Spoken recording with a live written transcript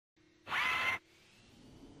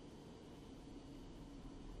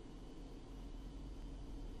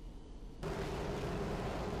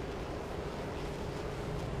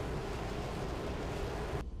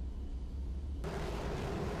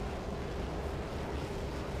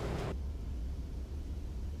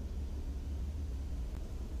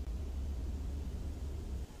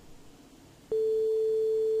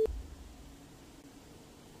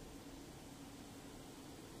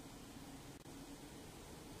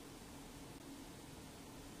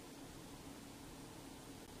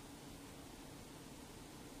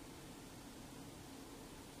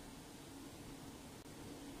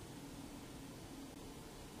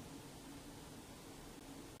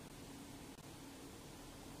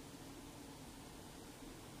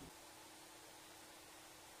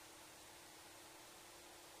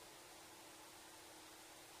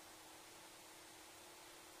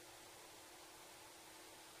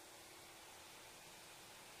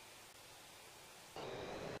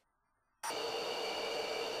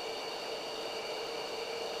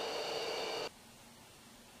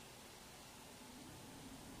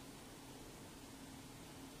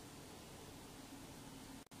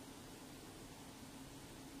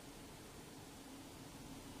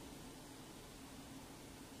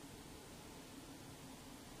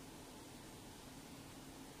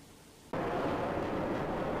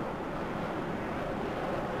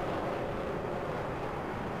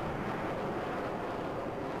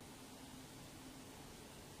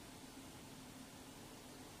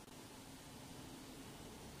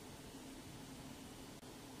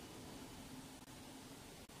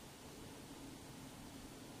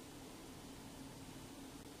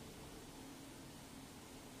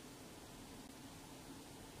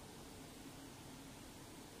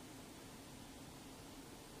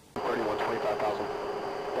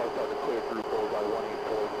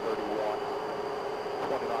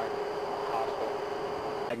9, hostile.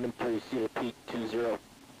 Magnum 3, Cedar Peak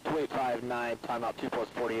 2859, timeout 2 plus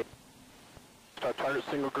 48. Target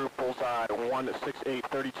single group, bullseye 168,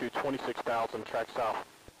 32, 26,000, track south.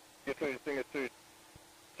 Get to single 2,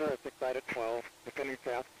 06 out of 12, defending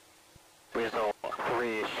south. Weasel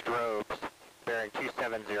 3, strobes, bearing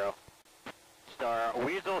 270. Star,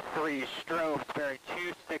 Weasel 3, strobes, bearing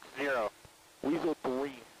 260. Weasel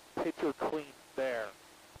 3, picture clean there.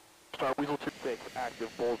 Star, Weasel 6, active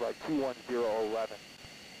bullseye 21011.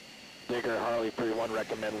 Digger, Harley 3-1,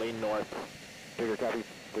 recommend lean north. Digger, copy,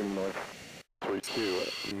 lean north.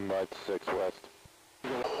 32, Mud 6 west.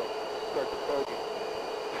 Start the bogey.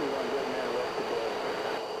 2-1, good man, west of door.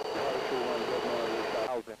 2-1, good man,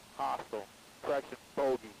 west of hostile. Correction,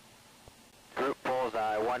 bogey. Group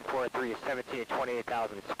bullseye 143, 17,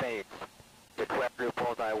 28,000, spades. Declare group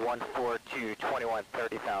bullseye 142, 21,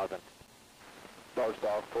 30,000.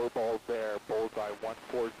 Star, 4 balls there, bullseye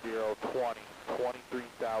 140, 20,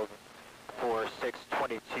 23,000. 4, 6,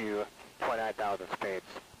 22, 29,000, spades.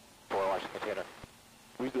 4, Washington container.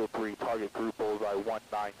 Weasel 3, target group bullseye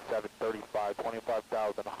 197, 35,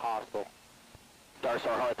 25,000, hostile.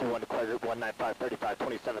 Darstar, Harley 3-1, declare group 195, 35,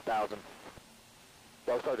 27,000.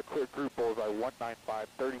 Darstar, declare group bullseye 195,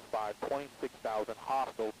 35, 26,000,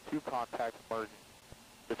 hostile, 2 contacts merging.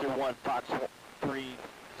 The 3-1, Fox 3,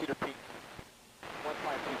 Cedar Peak.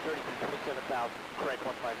 152, 33, 27,000, correct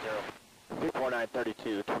 150. 349,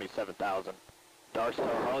 32, 27,000.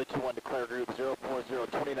 Darstar, Harley 2-1, declare group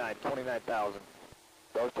 040, 29, 29,000.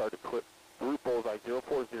 Darstar, declare group bullseye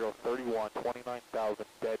 040, 31, 29,000,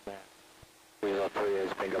 dead man. Weasel 3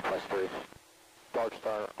 is bingo plus 3.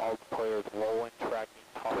 Darkstar, all players rolling, tracking,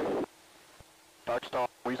 topping. Darkstar,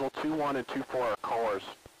 Weasel 2-1 and 2-4 are callers.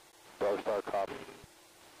 Darkstar, copy.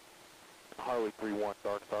 Harley 3-1,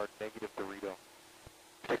 Darkstar, negative Dorito.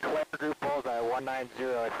 Declare group bullseye 190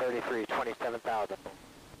 at 33, 27,000.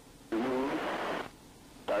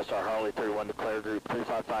 Darstar, Harley 3-1, declare group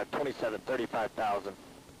 355, 27, 35,000.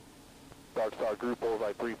 Darkstar, group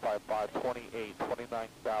bullseye 355, 28,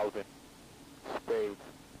 29,000. Spades.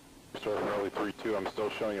 Star, Harley 3-2, I'm still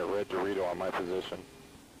showing a red Dorito on my position.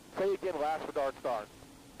 Say again last for Darkstar.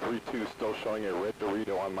 3-2, still showing a red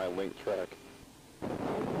Dorito on my link track.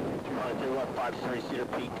 Harley 3-1, 5-3, Cedar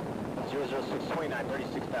Peak. 006, 29,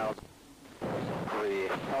 36,000. 3.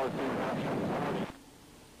 Harley 3-1.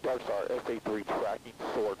 Darkstar, SA3, tracking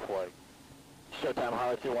sword play. Showtime,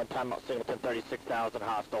 Harley 3-1, timeout, Singleton, 36,000,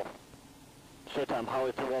 hostile. Showtime,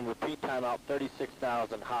 Harley 3-1, repeat timeout,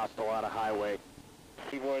 36,000, hostile on a highway.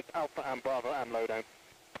 Keywords Alpha and Bravo and lowdown.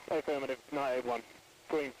 Affirmative, 981.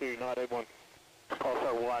 Green 2, 981.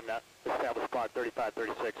 Pulsar 1, established spot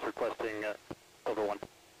 3536, requesting over 1.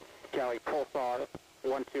 Galley, Pulsar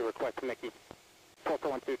 1-2, request Mickey.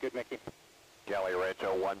 Pulsar 1-2, good Mickey. Galley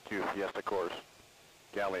Rancho 1-2 Fiesta course.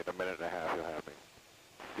 Galley in a minute and a half, you'll have me.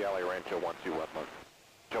 Galley Rancho 1-2 Westland.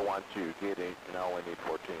 Rancho 1-2, get 8, and I only need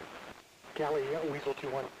 14. Galley, Weasel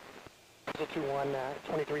 2-1. Weasel 2-1,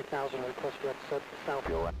 23,000, request red south.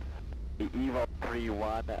 The Evo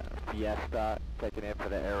 3-1 Fiesta, taking in for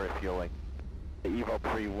the air refueling. The Evo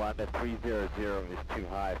 3-1, the 300 is too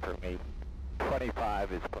high for me.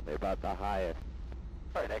 25 is probably about the highest.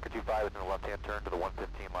 Alright, Anchor 25 is in the left-hand turn to the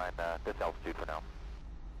 115 line, this altitude for now.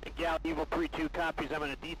 Galley Evo 3-2 copies, I'm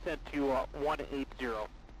going to descend to 180.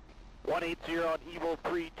 180 on Evo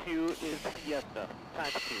 3-2 is Fiesta,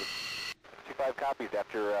 time 2. 25 copies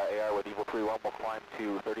after AR with Evo 3-1, we'll climb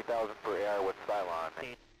to 30,000 for AR with Cylon.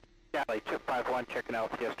 Galley, Chip 5-1, checking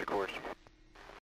out Fiesta course.